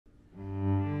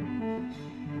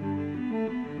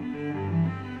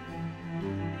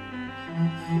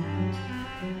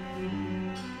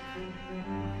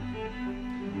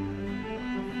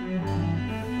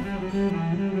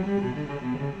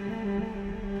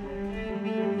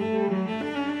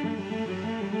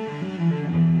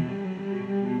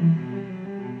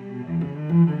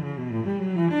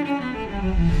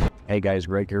Hey guys,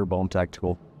 Greg here, Bone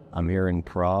Tactical. I'm here in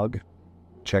Prague,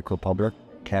 Czech Republic,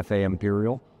 Cafe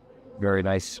Imperial. Very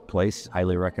nice place.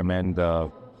 Highly recommend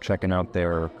checking out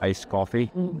their iced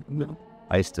coffee.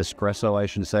 Iced espresso, I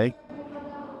should say.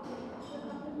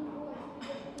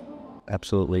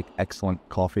 Absolutely excellent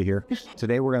coffee here.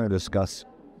 Today we're going to discuss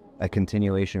a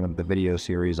continuation of the video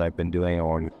series I've been doing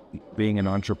on being an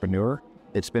entrepreneur.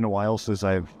 It's been a while since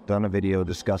I've done a video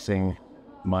discussing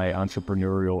my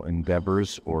entrepreneurial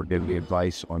endeavors or giving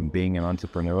advice on being an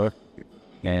entrepreneur.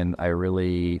 And I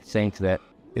really think that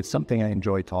it's something I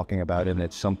enjoy talking about, and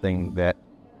it's something that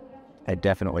I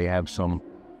definitely have some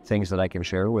things that I can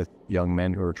share with young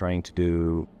men who are trying to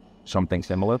do something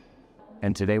similar.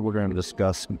 And today we're going to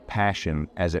discuss passion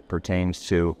as it pertains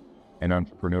to an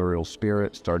entrepreneurial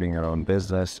spirit, starting your own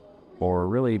business, or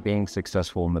really being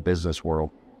successful in the business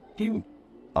world.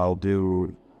 I'll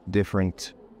do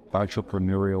different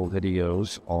entrepreneurial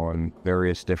videos on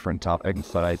various different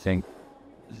topics, but I think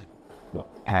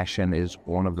passion is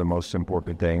one of the most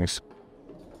important things,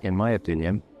 in my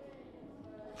opinion,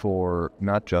 for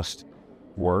not just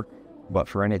work, but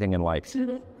for anything in life.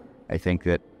 I think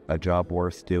that a job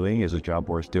worth doing is a job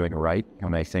worth doing right,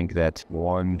 and I think that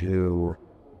one who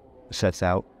sets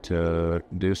out to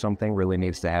do something really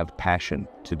needs to have passion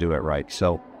to do it right.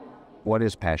 So what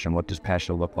is passion? What does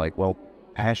passion look like? Well,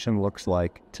 passion looks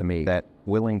like, to me, that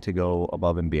willing to go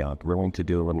above and beyond, willing to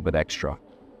do a little bit extra.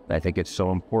 I think it's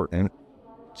so important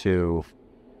to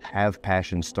have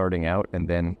passion starting out, and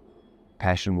then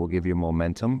passion will give you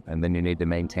momentum, and then you need to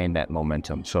maintain that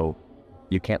momentum. So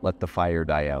you can't let the fire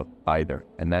die out either,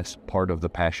 and that's part of the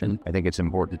passion. I think it's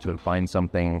important to find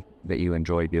something that you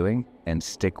enjoy doing and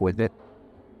stick with it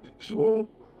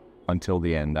until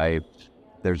the end.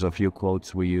 There's a few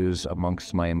quotes we use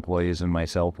amongst my employees and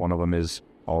myself. One of them is,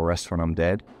 "I'll rest when I'm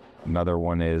dead." Another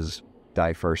one is,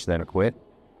 "Die first, then quit."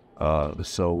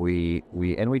 So we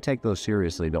take those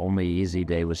seriously. The only easy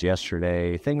day was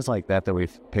yesterday. Things like that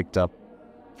we've picked up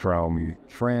from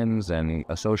friends and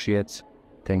associates,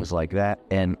 things like that.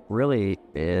 And really,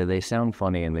 they sound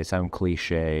funny and they sound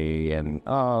cliche, and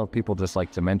people just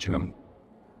like to mention them.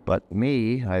 But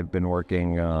me, I've been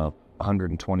working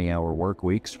 120-hour work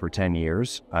weeks for 10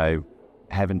 years. I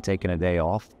haven't taken a day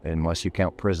off, unless you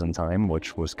count prison time,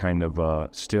 which was kind of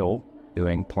still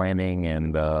doing planning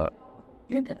and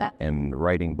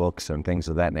writing books and things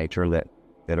of that nature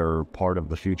that are part of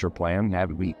the future plan.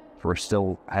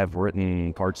 Still have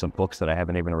written parts of books that I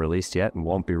haven't even released yet and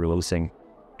won't be releasing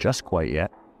just quite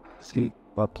yet.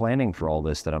 But planning for all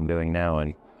this that I'm doing now,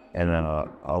 and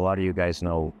a lot of you guys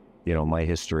know, my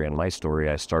history and my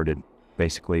story. I started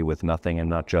basically with nothing, and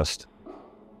not just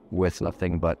with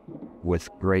nothing, but with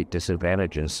great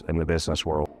disadvantages in the business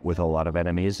world, with a lot of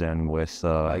enemies and with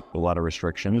a lot of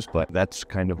restrictions. But that's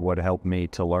kind of what helped me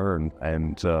to learn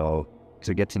and to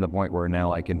get to the point where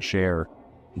now I can share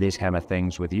these kind of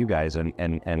things with you guys and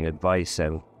advice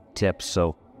and tips.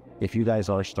 So if you guys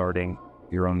are starting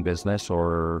your own business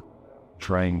or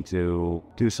trying to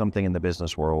do something in the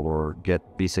business world or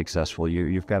be successful,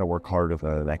 you've got to work harder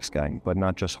for the next guy, but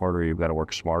not just harder, you've got to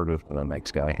work smarter for the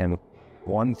next guy. And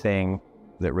one thing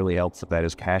that really helps with that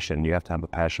is passion. You have to have a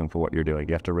passion for what you're doing.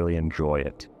 You have to really enjoy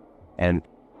it. And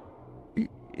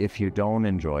if you don't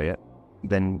enjoy it,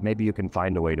 then maybe you can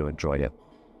find a way to enjoy it.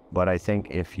 But I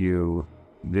think if you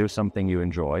do something you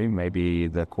enjoy, maybe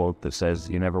the quote that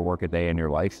says you never work a day in your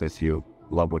life if you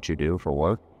love what you do for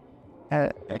work,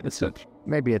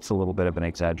 maybe it's a little bit of an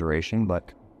exaggeration,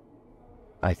 but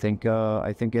I think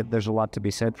there's a lot to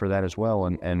be said for that as well.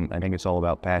 And I think it's all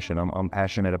about passion. I'm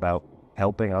passionate about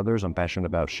helping others. I'm passionate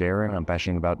about sharing. I'm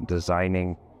passionate about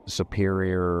designing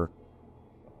superior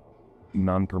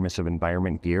non-permissive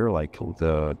environment gear, like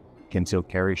the concealed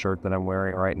carry shirt that I'm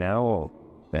wearing right now,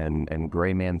 and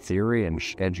gray man theory, and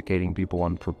educating people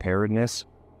on preparedness.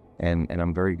 And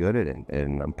I'm very good at it,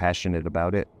 and I'm passionate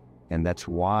about it. And that's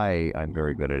why I'm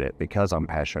very good at it, because I'm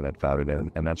passionate about it.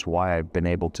 And that's why I've been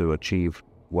able to achieve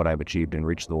what I've achieved and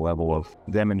reach the level of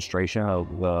demonstration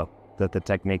of that the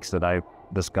techniques that I've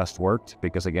discussed worked,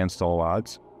 because against all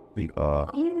odds,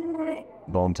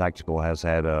 Bone Tactical has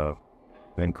had an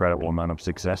incredible amount of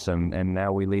success. And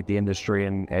now we lead the industry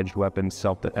in edged weapons,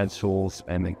 self-defense tools,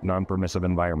 and non-permissive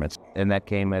environments. And that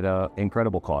came at an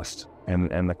incredible cost.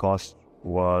 And the cost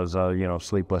was,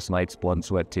 sleepless nights, blood,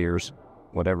 sweat, tears,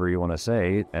 whatever you want to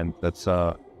say, and that's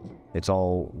it's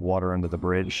all water under the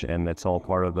bridge, and it's all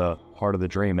part of the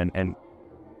dream. And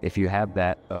if you have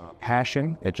that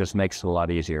passion, it just makes it a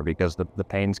lot easier, because the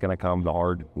pain's going to come, the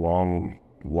hard, long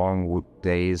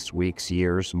days, weeks,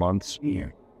 years, months. Yeah.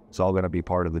 It's all going to be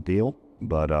part of the deal.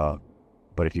 But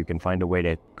But if you can find a way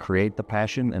to create the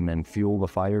passion and then fuel the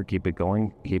fire, keep it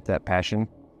going, keep that passion,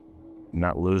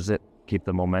 not lose it, keep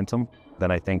the momentum,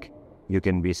 then I think you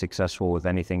can be successful with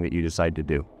anything that you decide to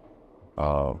do.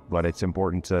 But it's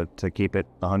important to keep it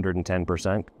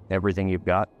 110%, everything you've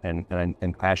got,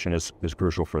 and passion is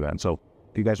crucial for that. So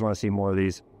if you guys want to see more of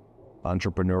these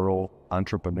entrepreneurial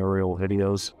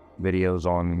videos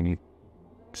on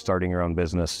starting your own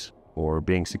business or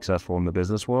being successful in the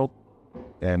business world,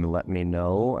 and let me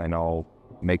know, and I'll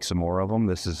make some more of them.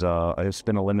 This is it's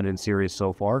been a limited series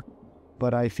so far,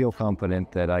 but I feel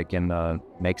confident that I can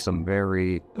make some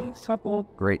very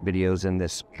great videos in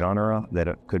this genre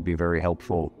that could be very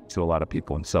helpful to a lot of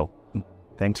people. And so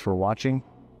thanks for watching.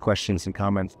 Questions and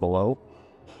comments below.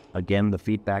 Again, the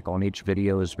feedback on each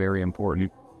video is very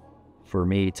important for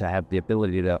me to have the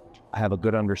ability to have a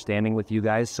good understanding with you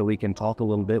guys, so we can talk a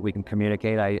little bit, we can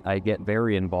communicate. I get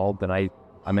very involved, and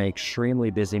I'm an extremely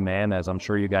busy man, as I'm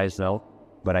sure you guys know,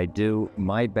 but I do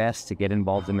my best to get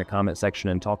involved in the comment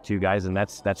section and talk to you guys, and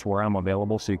that's where I'm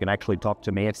available, so you can actually talk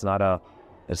to me. It's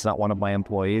not one of my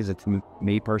employees, it's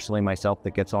me personally, myself,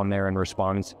 that gets on there and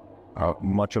responds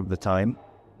much of the time.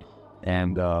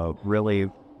 And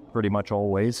really, pretty much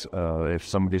always, if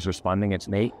somebody's responding, it's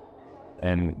me.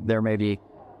 And there may be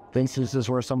instances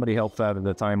where somebody helps out at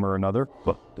a time or another,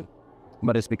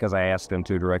 but it's because I asked them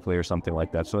to directly or something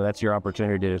like that. So that's your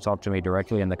opportunity to talk to me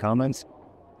directly in the comments,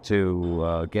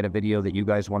 to get a video that you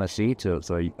guys want to see, so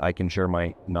I can share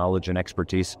my knowledge and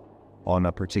expertise on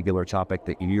a particular topic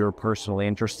that you're personally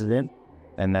interested in.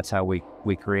 And that's how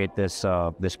we create this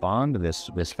bond,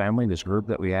 this family, this group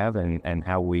that we have, and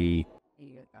how we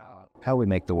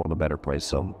make the world a better place.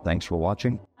 So thanks for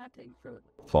watching.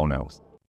 Phone out.